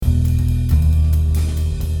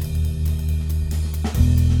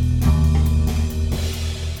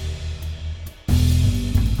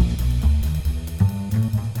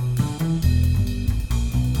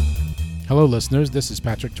Hello, listeners. This is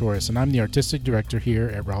Patrick Torres, and I'm the Artistic Director here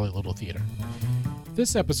at Raleigh Little Theater.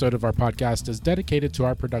 This episode of our podcast is dedicated to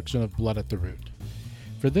our production of Blood at the Root.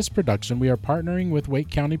 For this production, we are partnering with Wake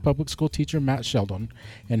County Public School teacher Matt Sheldon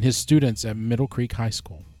and his students at Middle Creek High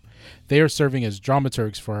School. They are serving as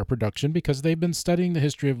dramaturgs for our production because they've been studying the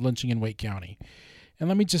history of lynching in Wake County. And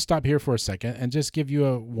let me just stop here for a second and just give you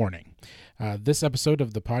a warning. This episode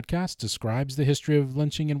of the podcast describes the history of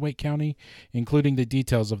lynching in Wake County, including the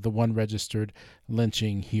details of the one registered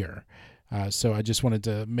lynching here. So I just wanted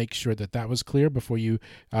to make sure that that was clear before you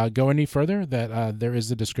go any further, that there is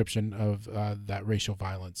a description of that racial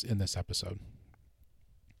violence in this episode.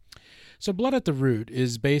 So Blood at the Root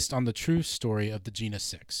is based on the true story of the Jena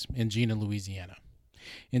Six in Jena, Louisiana.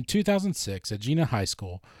 In 2006, at Jena High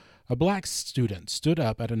School, a black student stood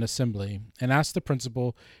up at an assembly and asked the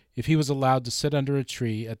principal if he was allowed to sit under a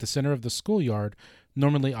tree at the center of the schoolyard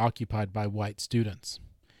normally occupied by white students.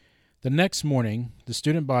 The next morning, the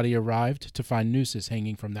student body arrived to find nooses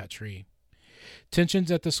hanging from that tree. Tensions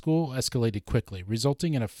at the school escalated quickly,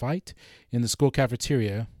 resulting in a fight in the school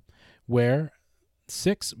cafeteria where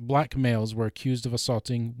 6 black males were accused of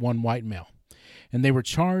assaulting one white male, and they were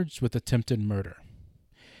charged with attempted murder.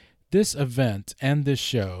 This event and this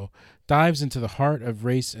show dives into the heart of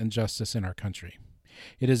race and justice in our country.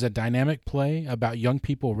 It is a dynamic play about young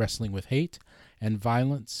people wrestling with hate and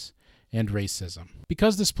violence and racism.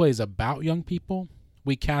 Because this play is about young people,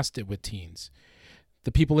 we cast it with teens.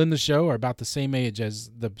 The people in the show are about the same age as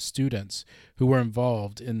the students who were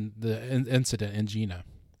involved in the incident in Jena.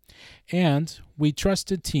 And we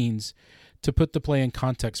trusted teens to put the play in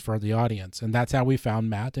context for the audience. And that's how we found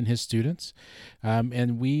Matt and his students.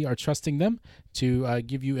 And we are trusting them to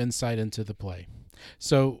give you insight into the play.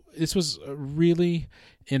 So this was really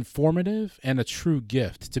informative and a true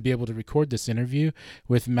gift to be able to record this interview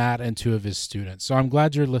with Matt and 2 of his students. So I'm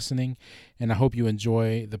glad you're listening, and I hope you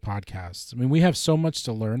enjoy the podcast. I mean, we have so much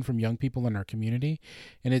to learn from young people in our community,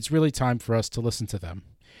 and it's really time for us to listen to them.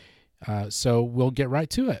 So we'll get right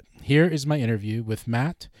to it. Here is my interview with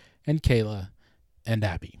Matt and Kayla and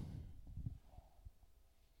Abby.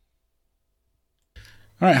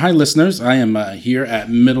 All right. Hi, listeners. I am here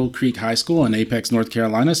at Middle Creek High School in Apex, North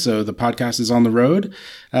Carolina. So the podcast is on the road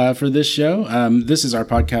for this show. This is our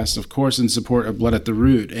podcast, of course, in support of Blood at the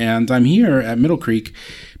Root. And I'm here at Middle Creek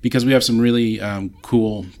because we have some really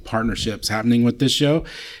cool partnerships happening with this show.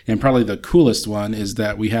 And probably the coolest one is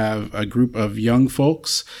that we have a group of young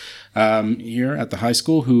folks here at the high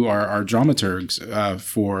school who are our dramaturgs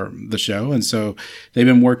for the show. And so they've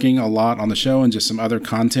been working a lot on the show and just some other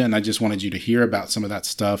content. And I just wanted you to hear about some of that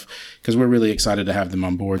stuff because we're really excited to have them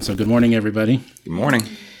on board. So good morning, everybody. Good morning.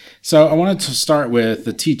 So I wanted to start with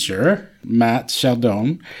the teacher, Matt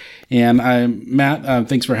Sheldon. And Matt,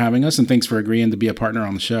 thanks for having us and thanks for agreeing to be a partner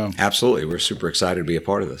on the show. Absolutely. We're super excited to be a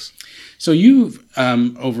part of this. So you've,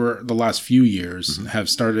 over the last few years, have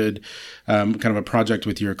started kind of a project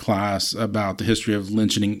with your class about the history of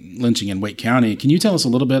lynching in Wake County. Can you tell us a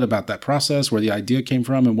little bit about that process, where the idea came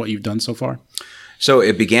from, and what you've done so far? So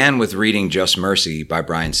it began with reading Just Mercy by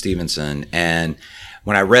Bryan Stevenson. And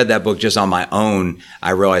when I read that book just on my own,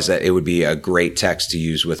 I realized that it would be a great text to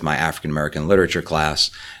use with my African American literature class.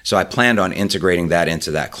 So I planned on integrating that into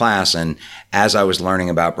that class. And as I was learning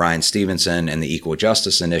about Bryan Stevenson and the Equal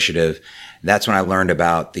Justice Initiative, that's when I learned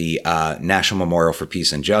about the National Memorial for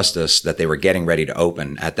Peace and Justice that they were getting ready to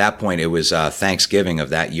open. At that point, it was Thanksgiving of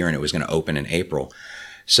that year, and it was going to open in April.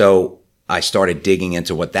 So I started digging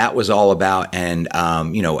into what that was all about. And,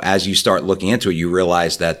 as you start looking into it, you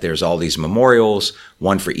realize that there's all these memorials,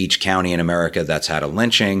 one for each county in America that's had a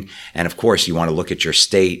lynching. And of course, you want to look at your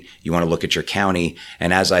state, you want to look at your county.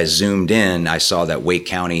 And as I zoomed in, I saw that Wake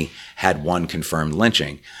County had one confirmed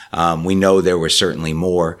lynching. We know there were certainly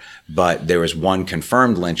more, but there was one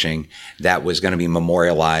confirmed lynching that was going to be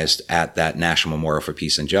memorialized at that National Memorial for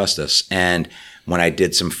Peace and Justice. And when I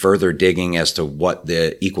did some further digging as to what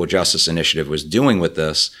the Equal Justice Initiative was doing with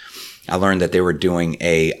this, I learned that they were doing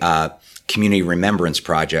a community remembrance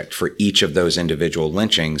project for each of those individual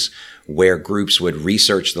lynchings, where groups would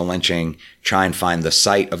research the lynching, try and find the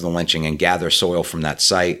site of the lynching, and gather soil from that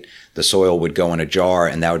site. The soil would go in a jar,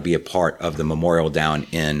 and that would be a part of the memorial down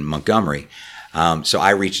in Montgomery. So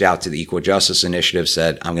I reached out to the Equal Justice Initiative,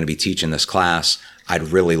 said, I'm going to be teaching this class. I'd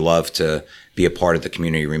really love to be a part of the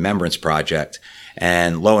Community Remembrance Project.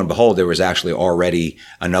 And lo and behold, there was actually already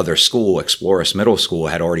another school, Exploris Middle School,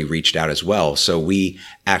 had already reached out as well. So we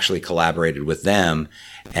actually collaborated with them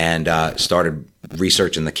and started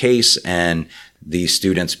researching the case, and these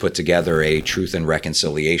students put together a Truth and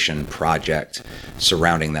Reconciliation project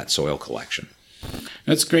surrounding that soil collection.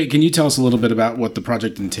 That's great. Can you tell us a little bit about what the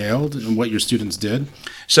project entailed and what your students did?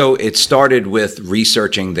 So it started with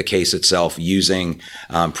researching the case itself using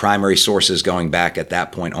primary sources going back at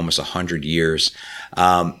that point almost 100 years.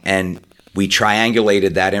 And we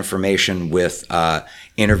triangulated that information with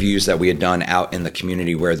interviews that we had done out in the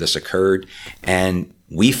community where this occurred. And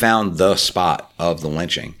we found the spot of the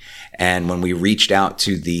lynching. And when we reached out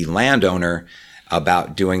to the landowner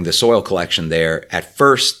about doing the soil collection there, at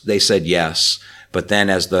first they said yes. But then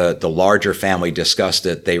as the larger family discussed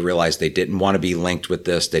it, they realized they didn't want to be linked with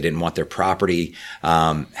this. They didn't want their property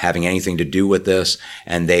having anything to do with this.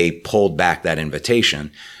 And they pulled back that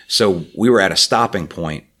invitation. So we were at a stopping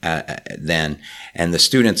point then. And the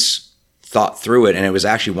students thought through it. And it was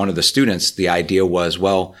actually one of the students, the idea was,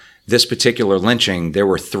 well, this particular lynching, there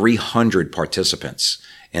were 300 participants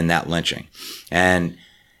in that lynching. And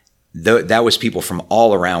that was people from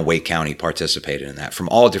all around Wake County participated in that, from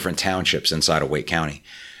all different townships inside of Wake County.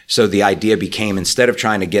 So the idea became, instead of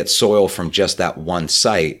trying to get soil from just that one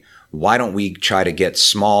site, why don't we try to get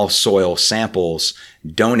small soil samples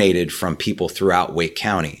donated from people throughout Wake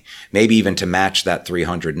County, maybe even to match that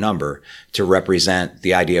 300 number, to represent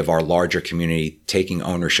the idea of our larger community taking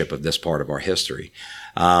ownership of this part of our history.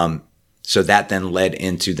 So that then led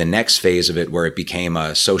into the next phase of it, where it became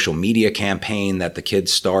a social media campaign that the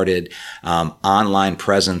kids started, online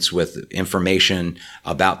presence with information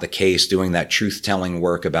about the case, doing that truth-telling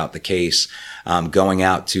work about the case, going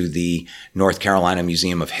out to the North Carolina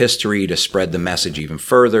Museum of History to spread the message even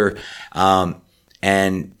further.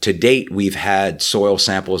 And to date, we've had soil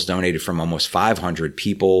samples donated from almost 500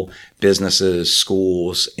 people, businesses,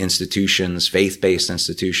 schools, institutions, faith-based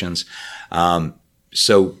institutions.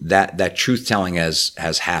 So that truth-telling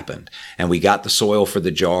has happened. And we got the soil for the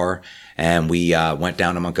jar, and we went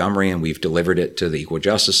down to Montgomery, and we've delivered it to the Equal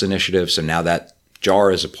Justice Initiative. So now that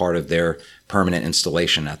jar is a part of their permanent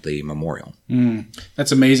installation at the memorial.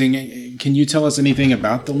 That's amazing. Can you tell us anything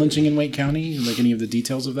about the lynching in Wake County, like any of the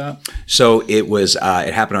details of that? So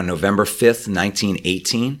it happened on November 5th,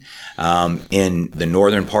 1918, in the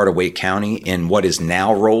northern part of Wake County, in what is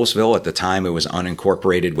now Rolesville. At the time, it was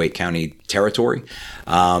unincorporated Wake County territory.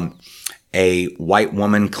 A white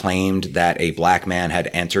woman claimed that a black man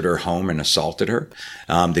had entered her home and assaulted her.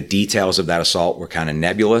 The details of that assault were kind of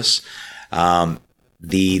nebulous.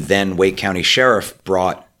 The then Wake County sheriff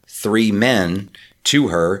brought 3 men to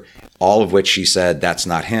her, all of which she said, that's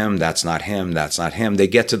not him, that's not him, that's not him. They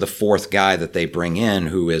get to the 4th guy that they bring in,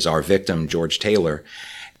 who is our victim, George Taylor.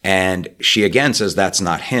 And she again says, that's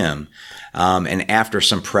not him. And after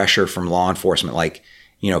some pressure from law enforcement, kind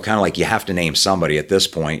of like you have to name somebody at this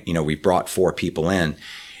point, we brought 4 people in.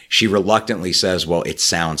 She reluctantly says, well, it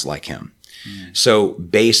sounds like him. So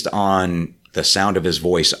based on the sound of his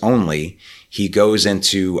voice only, he goes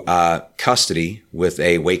into custody with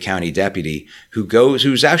a Wake County deputy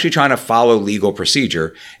who's actually trying to follow legal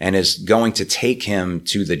procedure and is going to take him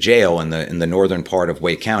to the jail in the northern part of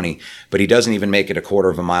Wake County. But he doesn't even make it a quarter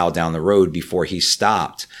of a mile down the road before he's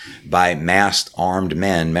stopped by masked armed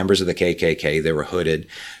men, members of the KKK. They were hooded,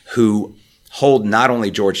 who hold not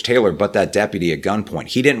only George Taylor, but that deputy at gunpoint.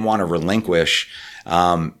 He didn't want to relinquish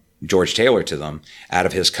George Taylor to them out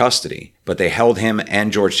of his custody, but they held him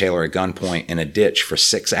and George Taylor at gunpoint in a ditch for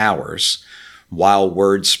 6 hours while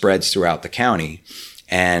word spreads throughout the county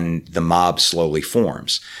and the mob slowly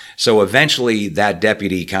forms. So eventually that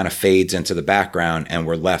deputy kind of fades into the background and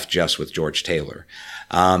we're left just with George Taylor.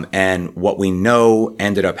 And what we know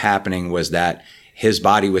ended up happening was that his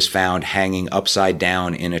body was found hanging upside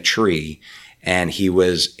down in a tree, and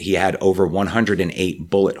he had over 108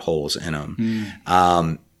 bullet holes in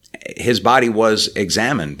him. His body was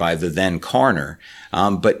examined by the then coroner,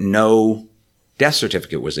 but no death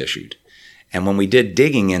certificate was issued. And when we did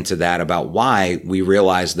digging into that about why, we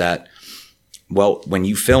realized that, well, when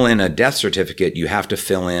you fill in a death certificate, you have to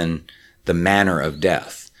fill in the manner of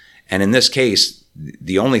death. And in this case,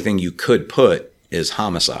 the only thing you could put is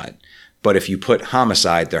homicide. But if you put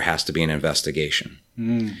homicide, there has to be an investigation.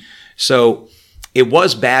 So it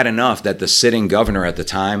was bad enough that the sitting governor at the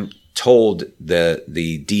time told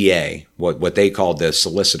the DA, what they called the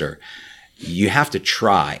solicitor, you have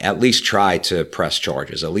to at least try to press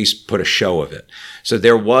charges, at least put a show of it. So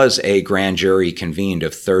there was a grand jury convened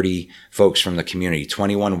of 30 folks from the community,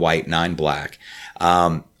 21 white, 9 black.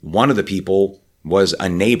 One of the people was a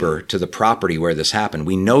neighbor to the property where this happened.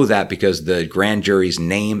 We know that because the grand jury's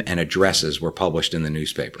name and addresses were published in the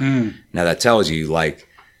newspaper. Now that tells you,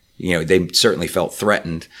 they certainly felt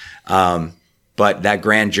threatened. But that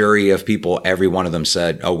grand jury of people, every one of them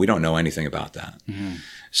said, oh, we don't know anything about that.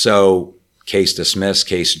 So case dismissed,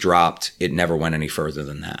 case dropped. It never went any further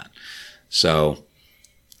than that. So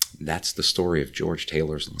that's the story of George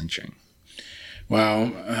Taylor's lynching.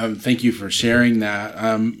 Wow. Thank you for sharing that.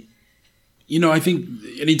 I think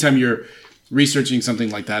anytime you're researching something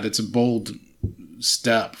like that, it's a bold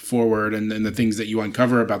step forward, and the things that you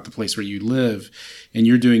uncover about the place where you live, and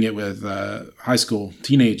you're doing it with high school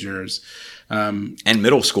teenagers. And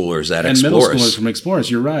middle schoolers at and Explorers. Middle schoolers from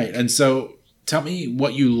Explorers, you're right. And so tell me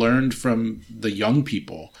what you learned from the young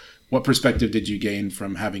people. What perspective did you gain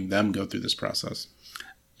from having them go through this process?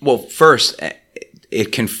 Well, first,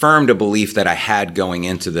 it confirmed a belief that I had going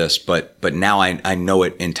into this, but now I know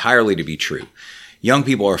it entirely to be true. Young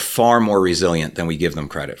people are far more resilient than we give them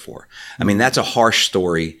credit for. I mean, that's a harsh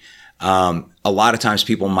story. A lot of times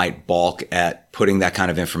people might balk at putting that kind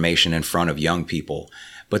of information in front of young people,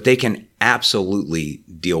 but they can absolutely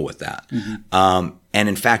deal with that. Mm-hmm. And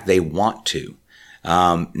in fact, they want to,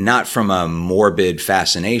 not from a morbid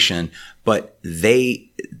fascination, but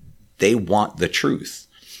they want the truth.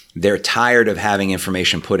 They're tired of having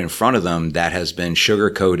information put in front of them that has been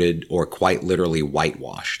sugar-coated or quite literally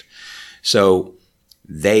whitewashed. So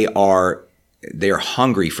they are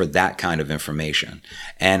hungry for that kind of information.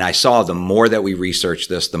 And I saw the more that we researched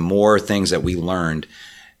this, the more things that we learned,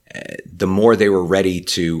 the more they were ready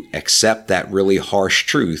to accept that really harsh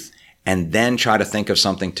truth and then try to think of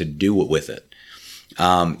something to do with it.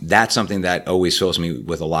 That's something that always fills me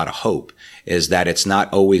with a lot of hope, is that it's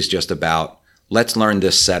not always just about, let's learn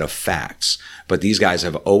this set of facts. But these guys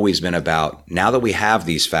have always been about, now that we have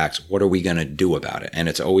these facts, what are we going to do about it? And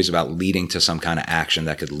it's always about leading to some kind of action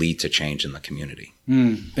that could lead to change in the community.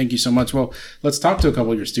 Thank you so much. Well, let's talk to a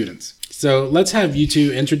couple of your students. So let's have you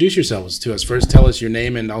two introduce yourselves to us. First, tell us your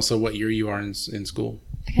name and also what year you are in school.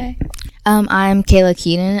 Okay. I'm Kayla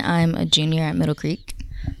Keaton. I'm a junior at Middle Creek.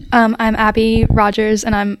 I'm Abby Rogers,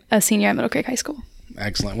 and I'm a senior at Middle Creek High School.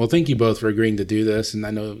 Excellent. Well, thank you both for agreeing to do this. And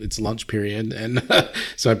I know it's lunch period, and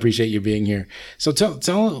so I appreciate you being here. So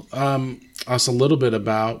tell us a little bit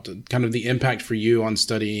about kind of the impact for you on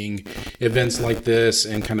studying events like this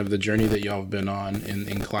and kind of the journey that y'all have been on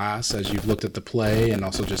in class as you've looked at the play and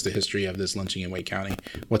also just the history of this lynching in Wake County.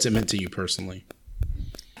 What's it meant to you personally?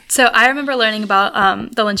 So I remember learning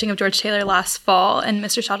about the lynching of George Taylor last fall in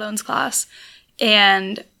Mr. Chaldon's class.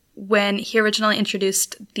 And when he originally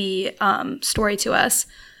introduced the story to us,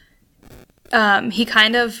 he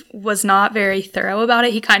kind of was not very thorough about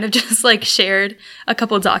it. He kind of just shared a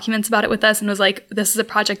couple of documents about it with us and was like, this is a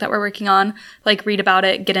project that we're working on, read about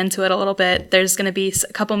it, get into it a little bit. There's going to be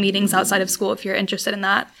a couple meetings outside of school if you're interested in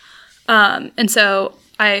that. And so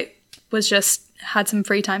I had some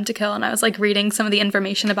free time to kill, and I was reading some of the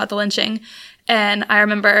information about the lynching. And I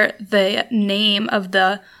remember the name of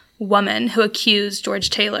the woman who accused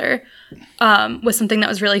George Taylor was something that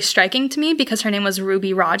was really striking to me, because her name was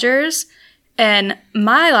Ruby Rogers, and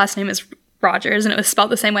my last name is Rogers, and it was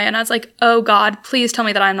spelled the same way. And I was like, oh God, please tell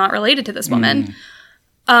me that I'm not related to this woman.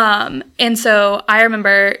 And so I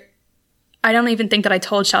remember, I don't even think that I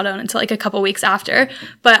told Sheldon until a couple weeks after,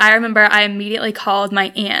 but I remember I immediately called my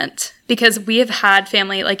aunt, because we have had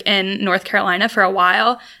family in North Carolina for a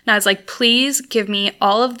while. And I was like, please give me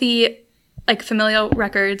all of the familial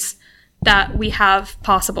records that we have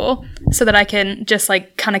possible, so that I can just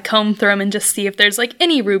kind of comb through them and just see if there's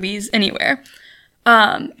any rubies anywhere.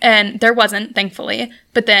 And there wasn't, thankfully.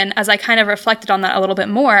 But then as I kind of reflected on that a little bit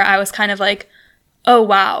more, I was kind of oh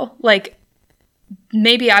wow,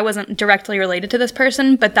 maybe I wasn't directly related to this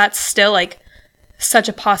person, but that's still such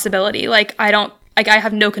a possibility. I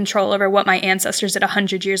have no control over what my ancestors did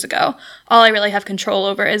 100 years ago. All I really have control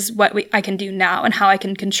over is what I can do now and how I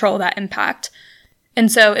can control that impact. And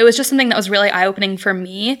so it was just something that was really eye-opening for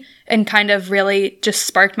me, and kind of really just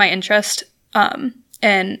sparked my interest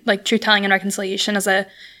in truth-telling and reconciliation as a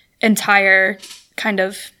entire kind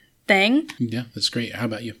of thing. Yeah, that's great. How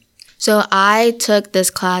about you? So I took this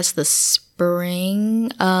class the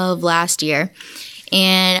spring of last year,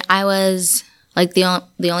 and I was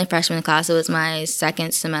the only freshman in the class. It was my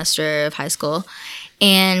second semester of high school,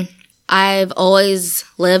 and I've always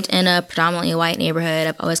lived in a predominantly white neighborhood.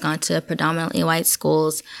 I've always gone to predominantly white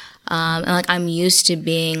schools, and I'm used to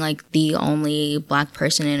being the only Black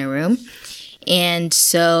person in a room, and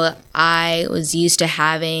so I was used to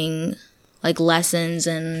having lessons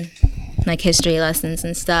and history lessons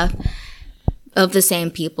and stuff of the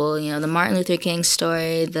same people, the Martin Luther King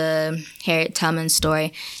story, the Harriet Tubman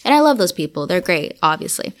story. And I love those people. They're great,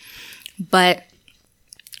 obviously. But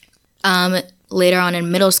later on in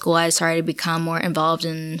middle school, I started to become more involved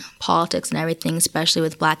in politics and everything, especially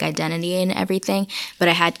with Black identity and everything. But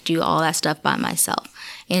I had to do all that stuff by myself.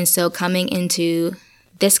 And so coming into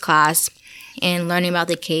this class and learning about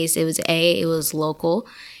the case, it was local.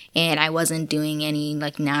 and I wasn't doing any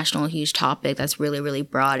like national huge topic that's really, really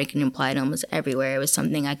broad. It can apply to almost everywhere. It was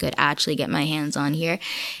something I could actually get my hands on here.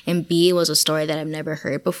 And B, it was a story that I've never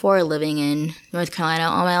heard before, living in North Carolina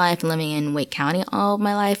all my life and living in Wake County all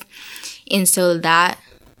my life. And so that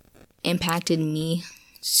impacted me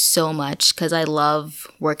so much because I love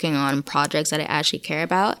working on projects that I actually care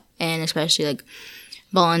about, and especially like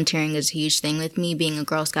volunteering is a huge thing with me, being a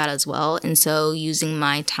Girl Scout as well. And so using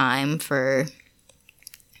my time for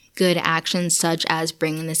good actions such as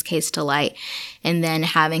bringing this case to light and then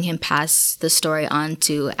having him pass the story on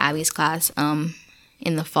to Abby's class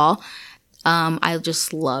in the fall, I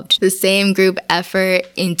just loved the same group effort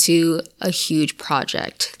into a huge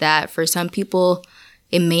project that for some people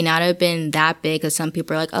it may not have been that big because some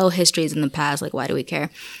people are like, oh, history is in the past, like why do we care?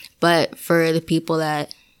 But for the people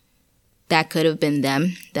that could have been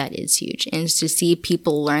them, that is huge. And to see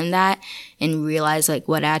people learn that and realize like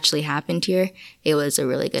what actually happened here, it was a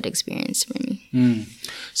really good experience for me.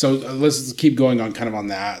 So let's keep going on kind of on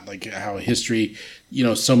that, like how history,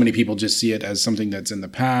 so many people just see it as something that's in the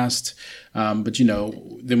past. But,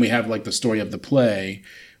 then we have like the story of the play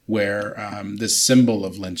where this symbol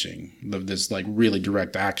of lynching, of this like really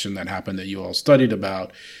direct action that happened that you all studied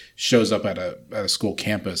about, shows up at a school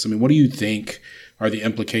campus. I mean, what do you think are the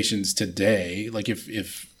implications today? Like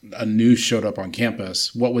if a news showed up on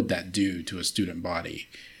campus, what would that do to a student body?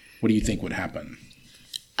 What do you think would happen?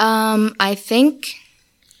 I think,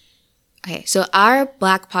 so our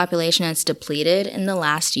Black population has depleted in the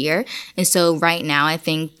last year. And so right now, I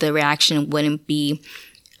think the reaction wouldn't be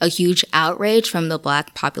a huge outrage from the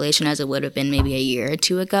Black population as it would have been maybe a year or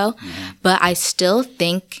two ago. Mm-hmm. But I still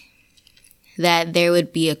think that there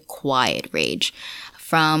would be a quiet rage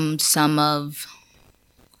from some of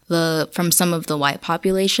the white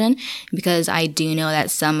population, because I do know that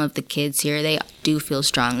some of the kids here, they do feel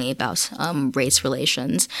strongly about race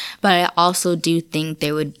relations. But I also do think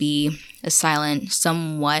there would be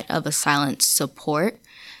somewhat of a silent support.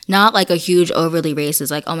 Not like a huge overly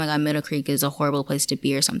racist, like, oh my God, Middle Creek is a horrible place to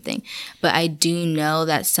be or something. But I do know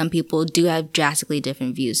that some people do have drastically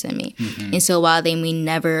different views than me. Mm-hmm. And so while they may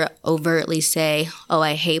never overtly say, oh,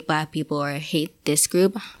 I hate Black people or I hate this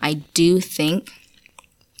group, I do think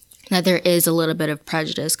that there is a little bit of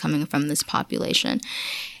prejudice coming from this population.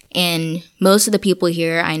 And most of the people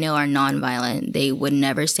here I know are nonviolent. They would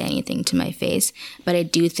never say anything to my face. But I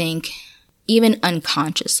do think, even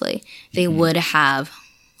unconsciously, they would have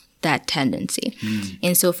that tendency.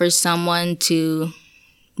 And so for someone to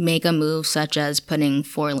make a move such as putting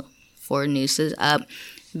four nooses up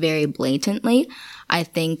very blatantly, I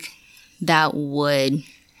think that would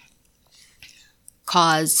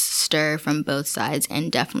cause stir from both sides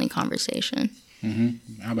and definitely conversation.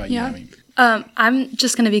 Mm-hmm. How about you, Abby? I'm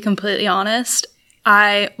just going to be completely honest.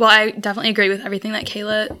 I definitely agree with everything that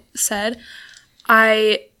Kayla said.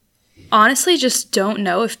 I honestly just don't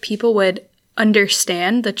know if people would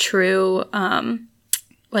understand the true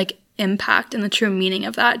impact and the true meaning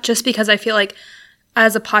of that, just because I feel like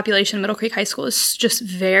as a population, Middle Creek High School is just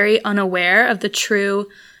very unaware of the true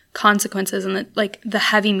consequences and the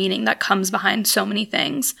heavy meaning that comes behind so many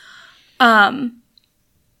things. And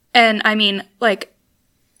I mean,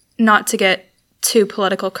 not to get too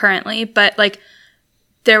political currently, but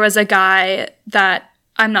there was a guy that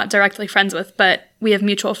I'm not directly friends with, but we have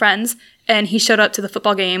mutual friends, and he showed up to the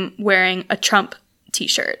football game wearing a Trump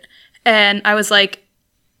t-shirt. And I was like,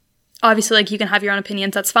 obviously, you can have your own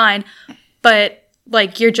opinions, that's fine, but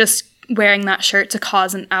you're just wearing that shirt to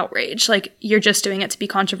cause an outrage. You're just doing it to be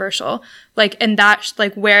controversial. And that,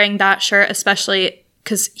 wearing that shirt, especially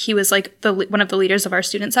because he was one of the leaders of our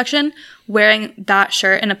student section, wearing that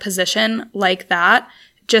shirt in a position like that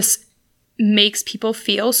just makes people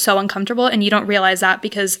feel so uncomfortable, and you don't realize that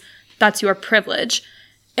because that's your privilege.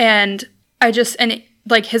 And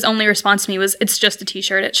his only response to me was, it's just a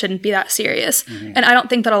t-shirt, it shouldn't be that serious. Mm-hmm. And I don't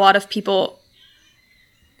think that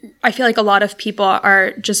I feel like a lot of people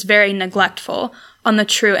are just very neglectful on the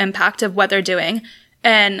true impact of what they're doing.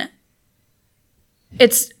 And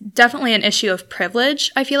it's definitely an issue of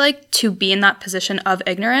privilege, I feel like, to be in that position of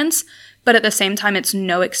ignorance. But at the same time, it's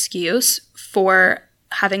no excuse for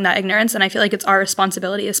having that ignorance. And I feel like it's our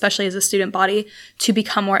responsibility, especially as a student body, to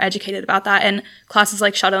become more educated about that. And classes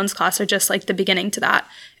like Shadon's class are just the beginning to that.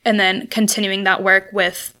 And then continuing that work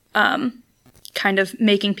with kind of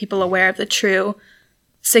making people aware of the true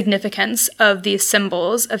significance of these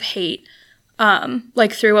symbols of hate,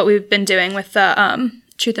 through what we've been doing with the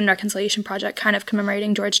Truth and Reconciliation Project, kind of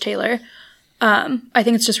commemorating George Taylor. I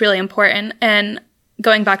think it's just really important. And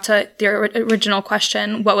going back to the original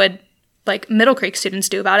question, what would Middle Creek students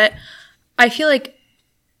do about it? I feel like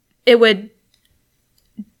it would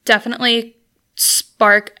definitely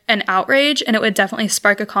spark an outrage, and it would definitely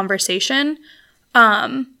spark a conversation.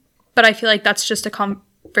 But I feel like that's just a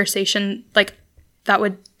conversation like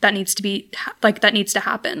that needs to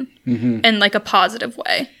happen in like a positive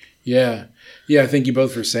way. Yeah. Yeah. Thank you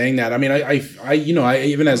both for saying that. I mean, I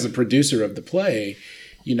even as the producer of the play,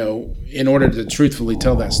 in order to truthfully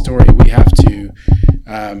tell that story, we have to,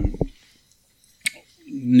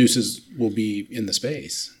 nooses will be in the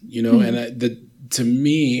space, and to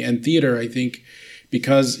me and theater, I think,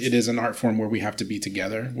 because it is an art form where we have to be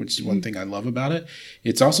together, which is one thing I love about it.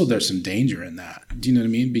 It's also, there's some danger in that. Do you know what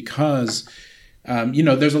I mean? Because,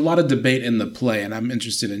 there's a lot of debate in the play, and I'm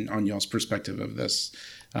interested on y'all's perspective of this.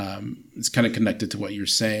 It's kind of connected to what you're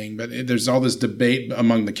saying, but there's all this debate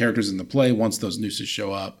among the characters in the play once those nooses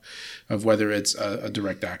show up of whether it's a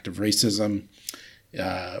direct act of racism,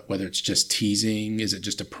 whether it's just teasing, is it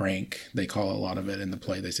just a prank? They call a lot of it in the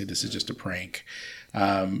play. They say this is just a prank.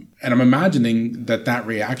 And I'm imagining that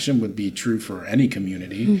reaction would be true for any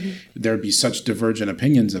community. Mm-hmm. There'd be such divergent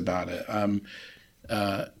opinions about it.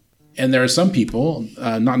 And there are some people,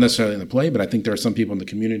 not necessarily in the play, but I think there are some people in the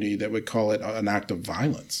community that would call it an act of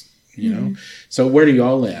violence, know? So where do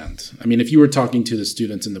y'all land? I mean, if you were talking to the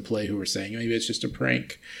students in the play who were saying, maybe it's just a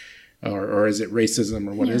prank, or is it racism,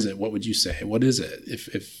 or what is it? What would you say? What is it?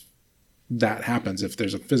 If that happens, if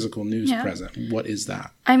there's a physical noose present, what is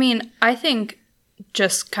that? I mean, I think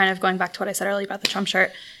just kind of going back to what I said earlier about the Trump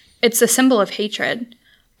shirt, it's a symbol of hatred,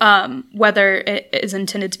 whether it is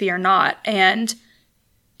intended to be or not. And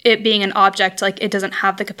it being an object, like, it doesn't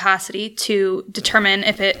have the capacity to determine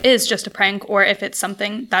if it is just a prank or if it's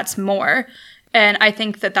something that's more. And I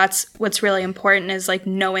think that that's what's really important, is like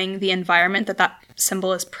knowing the environment that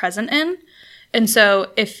symbol is present in. And so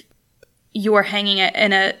if you're hanging it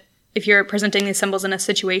if you're presenting these symbols in a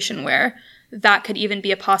situation where that could even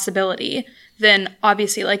be a possibility, then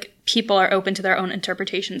obviously, like, people are open to their own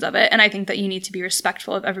interpretations of it. And I think that you need to be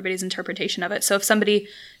respectful of everybody's interpretation of it. So if somebody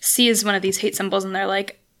sees one of these hate symbols and they're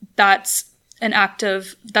like, that's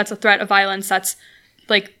a threat of violence, that's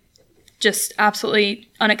like just absolutely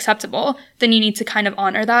unacceptable, then you need to kind of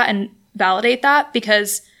honor that and validate that,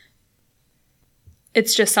 because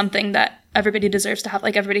it's just something that everybody deserves to have.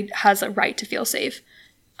 Like, everybody has a right to feel safe.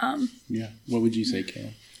 What would you say,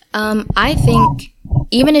 Kayla? I think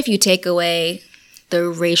even if you take away the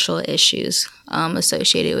racial issues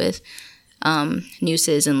associated with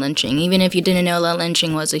nooses and lynching, even if you didn't know that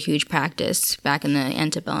lynching was a huge practice back in the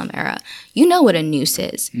antebellum era, you know what a noose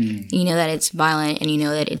is. You know that it's violent, and you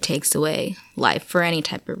know that it takes away life for any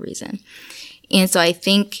type of reason. And so I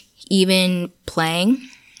think even playing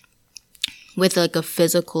with like a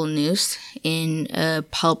physical noose in a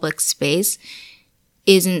public space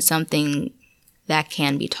isn't something that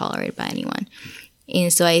can be tolerated by anyone.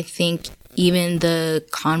 And so I think even the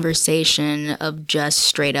conversation of just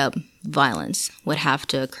straight up violence would have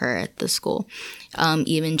to occur at the school.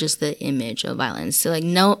 Even just the image of violence. So like,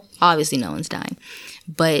 obviously no one's dying,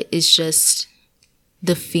 but it's just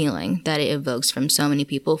the feeling that it evokes from so many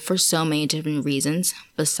people for so many different reasons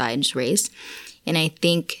besides race. And I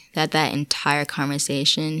think that entire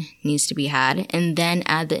conversation needs to be had, and then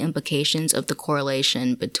add the implications of the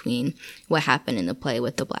correlation between what happened in the play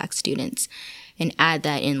with the Black students, and add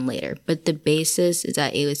that in later. But the basis is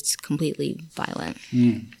that it was completely violent,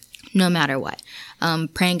 no matter what.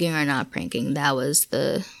 Pranking or not pranking, that was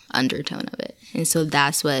the undertone of it. And so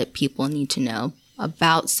that's what people need to know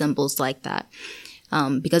about symbols like that.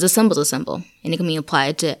 Because a symbol's a symbol, and it can be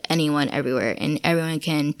applied to anyone everywhere, and everyone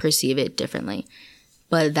can perceive it differently.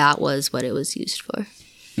 But that was what it was used for.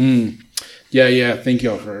 Yeah. Thank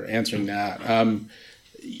you all for answering that.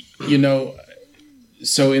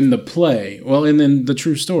 So in the play, and in the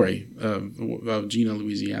true story of Jena,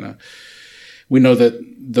 Louisiana, we know that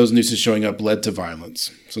those nooses showing up led to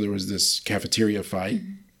violence. So there was this cafeteria fight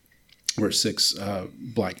where 6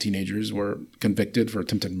 Black teenagers were convicted for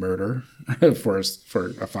attempted murder for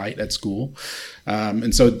a fight at school.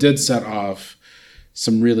 And so it did set off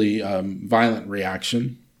some really violent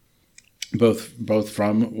reaction, both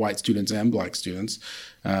from white students and Black students.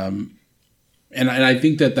 And I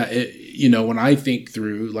think that when I think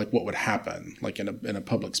through like what would happen, like in a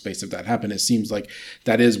public space, if that happened, it seems like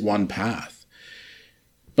that is one path.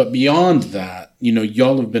 But beyond that,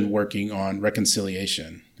 y'all have been working on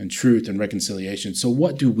reconciliation and truth and reconciliation. So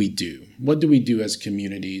what do we do? What do we do as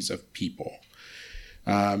communities of people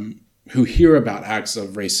who hear about acts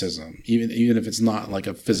of racism, even if it's not like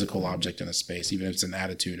a physical object in a space, even if it's an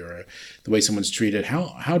attitude or the way someone's treated?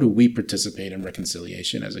 How do we participate in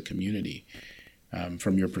reconciliation as a community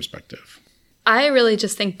from your perspective? I really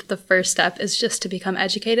just think that the first step is just to become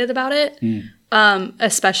educated about it,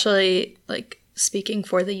 especially like speaking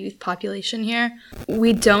for the youth population here.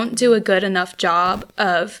 We don't do a good enough job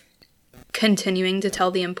of continuing to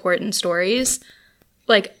tell the important stories.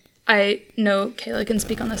 Like, I know Kayla can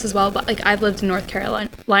speak on this as well, but like I've lived in North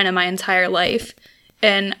Carolina my entire life,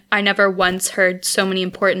 and I never once heard so many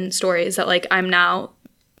important stories that like I'm now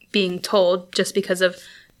being told just because of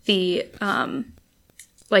the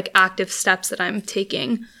like active steps that I'm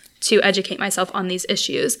taking to educate myself on these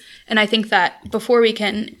issues. And I think that before we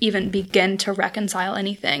can even begin to reconcile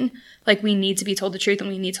anything, like we need to be told the truth and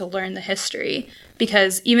we need to learn the history,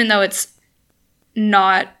 because even though it's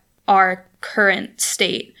not our current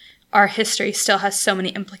state, our history still has so many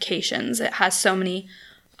implications. It has so many,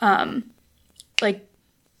 like,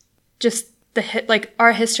 just like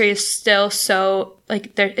our history is still so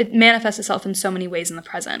like it manifests itself in so many ways in the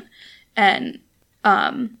present. And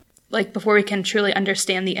like before we can truly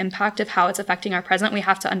understand the impact of how it's affecting our present, we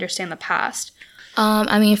have to understand the past.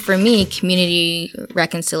 I mean, for me, community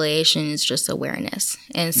reconciliation is just awareness.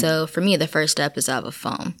 And so for me, the first step is to have a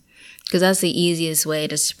phone, because that's the easiest way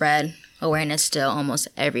to spread awareness to almost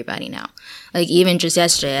everybody now. Like even just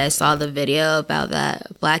yesterday, I saw the video about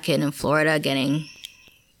that black kid in Florida getting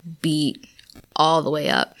beat all the way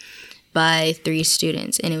up by 3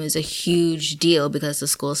 students, and it was a huge deal because the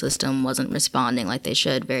school system wasn't responding like they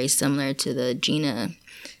should, very similar to the Gina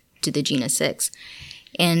 6.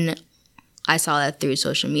 And I saw that through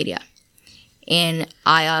social media, and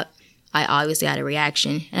I obviously had a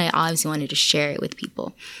reaction, and I obviously wanted to share it with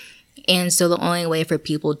people. And so the only way for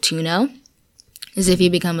people to know is if you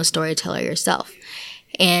become a storyteller yourself.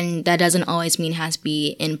 And that doesn't always mean it has to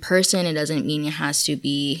be in person. It doesn't mean it has to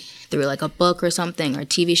be through like a book or something or a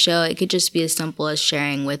TV show. It could just be as simple as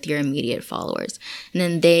sharing with your immediate followers. And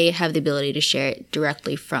then they have the ability to share it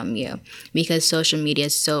directly from you, because social media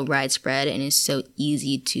is so widespread and it's so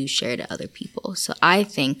easy to share to other people. So I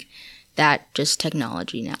think that just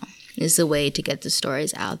technology now is the way to get the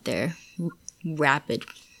stories out there, rapid,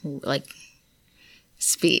 like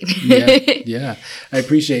speed. Yeah. I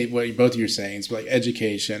appreciate what both of you are saying. It's like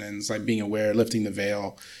education, and it's like being aware, lifting the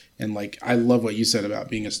veil. And like, I love what you said about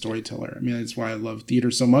being a storyteller. I mean, that's why I love theater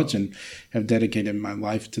so much and have dedicated my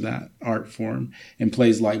life to that art form. And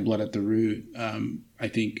plays like Blood at the Root, I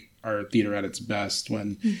think, are theater at its best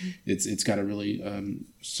when it's got a really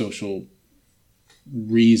social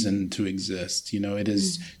reason to exist. You know, it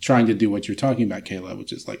is trying to do what you're talking about, Kayla,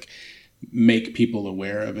 which is like make people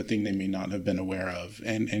aware of a thing they may not have been aware of,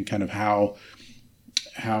 and kind of how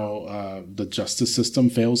the justice system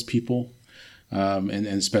fails people, and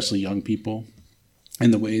especially young people,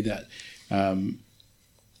 and the way that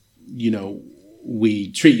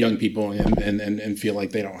we treat young people and feel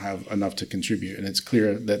like they don't have enough to contribute, and it's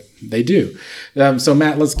clear that they do. So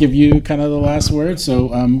Matt, let's give you kind of the last word. So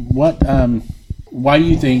why do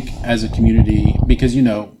you think as a community, because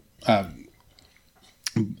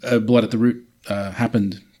Blood at the Root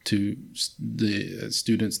happened to the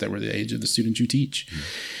students that were the age of the students you teach.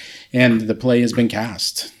 And the play has been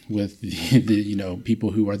cast with the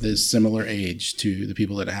people who are this similar age to the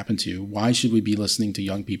people that it happened to. Why should we be listening to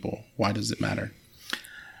young people? Why does it matter?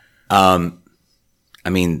 I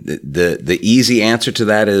mean, the easy answer to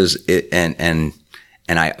that is and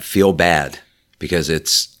I feel bad because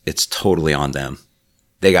it's totally on them.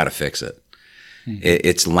 They got to fix it.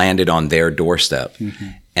 It's landed on their doorstep.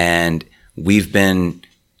 And we've been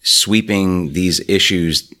sweeping these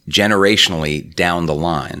issues generationally down the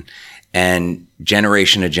line. And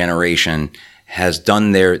generation to generation has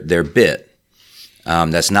done their bit.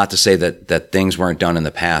 That's not to say that things weren't done in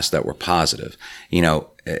the past that were positive. In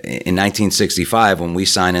 1965, when we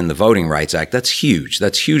signed in the Voting Rights Act, that's huge.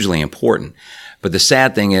 That's hugely important. But the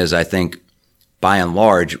sad thing is, I think, by and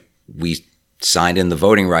large, we signed in the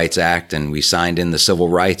Voting Rights Act and we signed in the Civil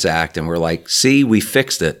Rights Act, and we're like, see, we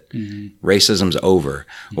fixed it. Racism's over.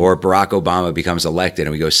 Or Barack Obama becomes elected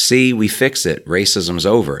and we go, see, we fixed it. Racism's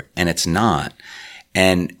over. And it's not.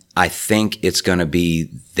 And I think it's going to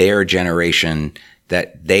be their generation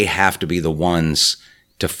that they have to be the ones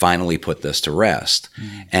to finally put this to rest.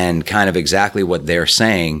 And kind of exactly what they're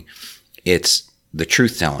saying, it's the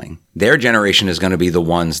truth telling. Their generation is going to be the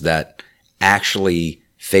ones that actually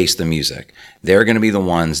face the music. They're going to be the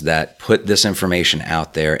ones that put this information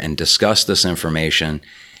out there and discuss this information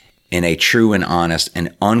in a true and honest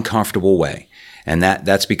and uncomfortable way. And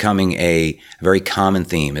that's becoming a very common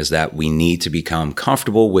theme, is that we need to become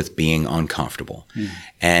comfortable with being uncomfortable.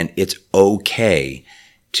 And it's okay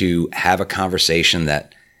to have a conversation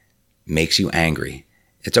that makes you angry.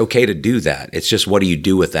 It's okay to do that. It's just, what do you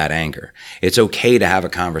do with that anger? It's okay to have a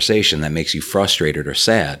conversation that makes you frustrated or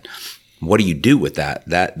sad. What do you do with that?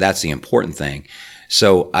 That's the important thing.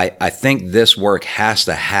 So I think this work has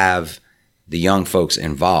to have the young folks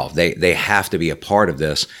involved. They have to be a part of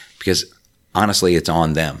this, because honestly, it's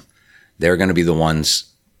on them. They're going to be the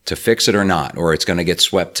ones to fix it or not, or it's going to get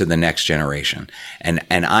swept to the next generation. And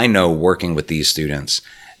I know, working with these students,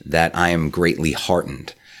 that I am greatly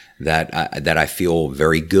heartened, that I feel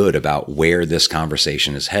very good about where this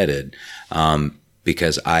conversation is headed,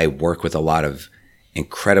 because I work with a lot of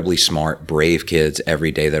incredibly smart, brave kids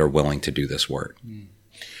every day that are willing to do this work.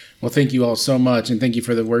 Well, thank you all so much, and thank you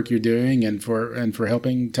for the work you're doing and for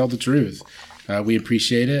helping tell the truth. We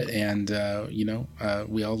appreciate it, and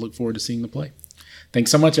we all look forward to seeing the play. Thanks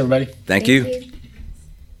so much, everybody. Thank you.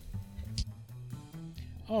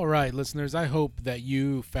 All right, listeners, I hope that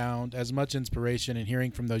you found as much inspiration in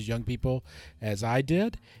hearing from those young people as I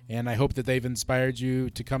did, and I hope that they've inspired you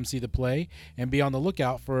to come see the play and be on the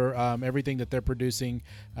lookout for everything that they're producing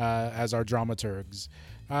as our dramaturgs.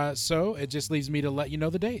 So it just leaves me to let you know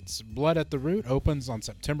the dates. Blood at the Root opens on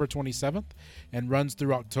September 27th and runs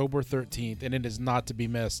through October 13th, and it is not to be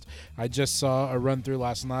missed. I just saw a run through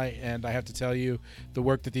last night, and I have to tell you, the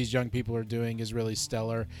work that these young people are doing is really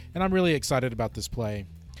stellar, and I'm really excited about this play.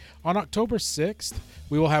 On October 6th,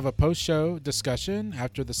 we will have a post-show discussion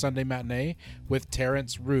after the Sunday matinee with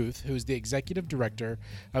Terrence Ruth, who is the executive director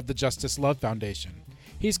of the Justice Love Foundation.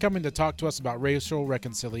 He's coming to talk to us about racial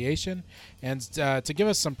reconciliation and to give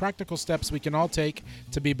us some practical steps we can all take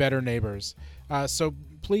to be better neighbors. So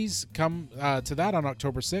please come to that on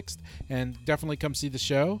October 6th, and definitely come see the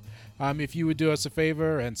show. If you would do us a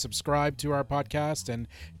favor and subscribe to our podcast and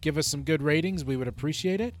give us some good ratings, we would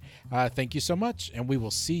appreciate it. Thank you so much, and we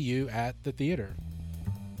will see you at the theater.